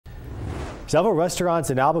Several restaurants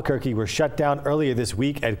in Albuquerque were shut down earlier this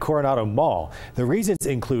week at Coronado Mall. The reasons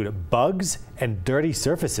include bugs and dirty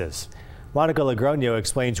surfaces. Monica Logroño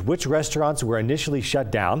explains which restaurants were initially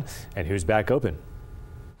shut down and who's back open.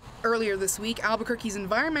 Earlier this week, Albuquerque's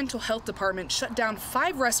Environmental Health Department shut down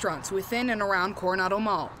 5 restaurants within and around Coronado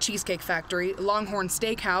Mall: Cheesecake Factory, Longhorn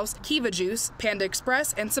Steakhouse, Kiva Juice, Panda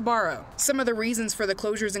Express, and Sbarro. Some of the reasons for the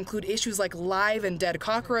closures include issues like live and dead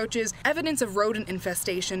cockroaches, evidence of rodent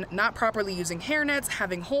infestation, not properly using hairnets,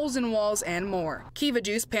 having holes in walls, and more. Kiva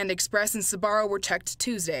Juice, Panda Express, and Sbarro were checked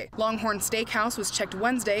Tuesday. Longhorn Steakhouse was checked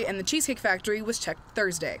Wednesday, and the Cheesecake Factory was checked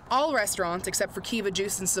Thursday. All restaurants except for Kiva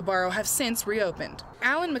Juice and Sbarro have since reopened.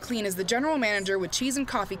 Alan McLean is the general manager with Cheese and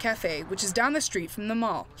Coffee Cafe, which is down the street from the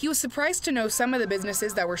mall. He was surprised to know some of the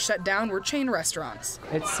businesses that were shut down were chain restaurants.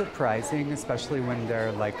 It's surprising, especially when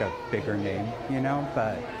they're like a bigger name,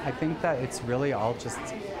 but I think that it's really all just,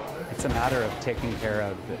 it's a matter of taking care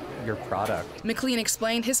of your product. McLean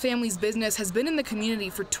explained his family's business has been in the community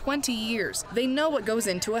for 20 years. They know what goes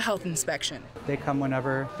into a health inspection. They come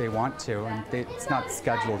whenever they want to, and it's not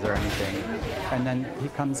scheduled or anything. And then he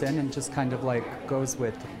comes in and just kind of like goes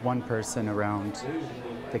with one person around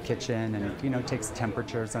the kitchen and, takes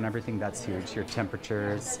temperatures on everything. That's huge. Your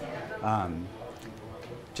temperatures,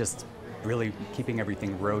 just really keeping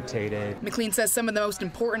everything rotated. McLean says some of the most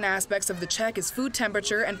important aspects of the check is food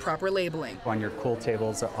temperature and proper labeling. On your cool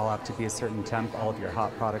tables, all have to be a certain temp. All of your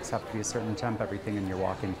hot products have to be a certain temp. Everything in your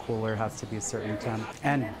walk-in cooler has to be a certain temp.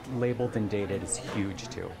 And labeled and dated is huge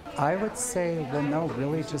too. I would say, well, no,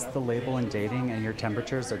 really just the label and dating and your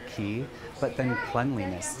temperatures are key, but then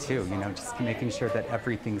cleanliness too, just making sure that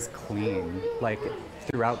everything's clean, like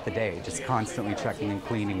throughout the day, just constantly checking and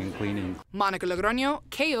cleaning and cleaning. Monica Logroño,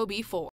 KOB4.